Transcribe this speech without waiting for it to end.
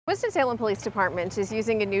Winston-Salem Police Department is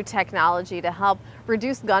using a new technology to help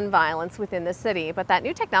reduce gun violence within the city, but that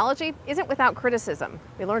new technology isn't without criticism.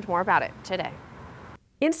 We learned more about it today.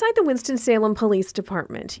 Inside the Winston-Salem Police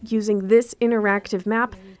Department, using this interactive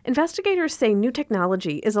map, investigators say new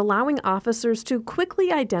technology is allowing officers to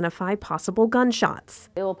quickly identify possible gunshots.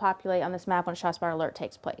 It will populate on this map when a ShotSpotter alert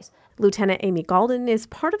takes place. Lieutenant Amy Galden is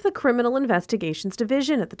part of the Criminal Investigations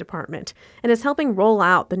Division at the department and is helping roll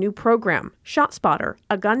out the new program, ShotSpotter,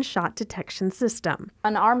 a gunshot detection system.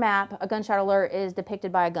 On our map, a gunshot alert is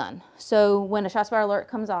depicted by a gun. So when a ShotSpotter alert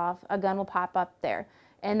comes off, a gun will pop up there.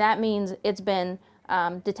 And that means it's been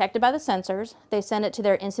detected by the sensors. They send it to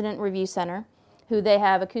their incident review center, who they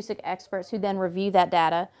have acoustic experts who then review that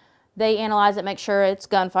data. They analyze it, make sure it's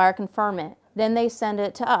gunfire, confirm it. Then they send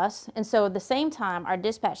it to us. And so at the same time, our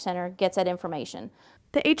dispatch center gets that information.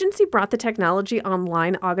 The agency brought the technology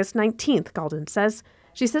online August 19th, Galden says.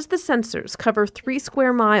 She says the sensors cover 3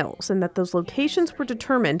 square miles and that those locations were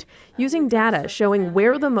determined using data showing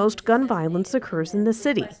where the most gun violence occurs in the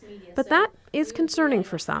city. But that is concerning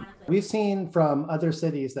for some. We've seen from other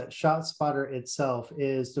cities that ShotSpotter itself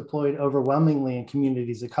is deployed overwhelmingly in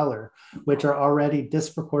communities of color, which are already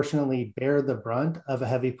disproportionately bear the brunt of a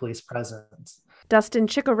heavy police presence. Dustin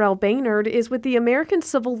Chickarell Baynard is with the American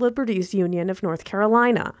Civil Liberties Union of North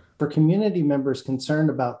Carolina. For community members concerned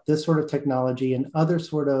about this sort of technology and other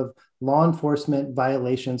sort of law enforcement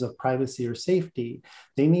violations of privacy or safety,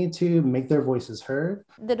 they need to make their voices heard.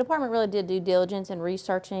 The department really did due diligence in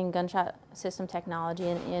researching gunshot system technology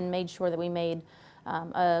and made sure that we made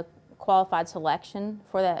a qualified selection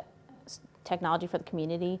for that technology for the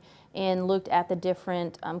community and looked at the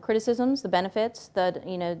different criticisms, the benefits,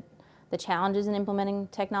 the challenges in implementing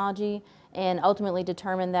technology, and ultimately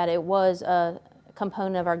determined that it was a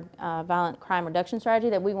component of our violent crime reduction strategy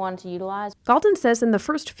that we wanted to utilize. Galden says in the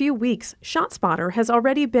first few weeks, ShotSpotter has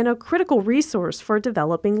already been a critical resource for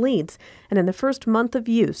developing leads. And in the first month of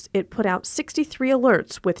use, it put out 63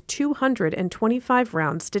 alerts with 225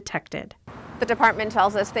 rounds detected. The department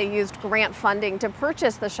tells us they used grant funding to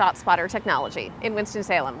purchase the ShotSpotter technology. In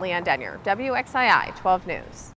Winston-Salem, Leanne Denyer, WXII 12 News.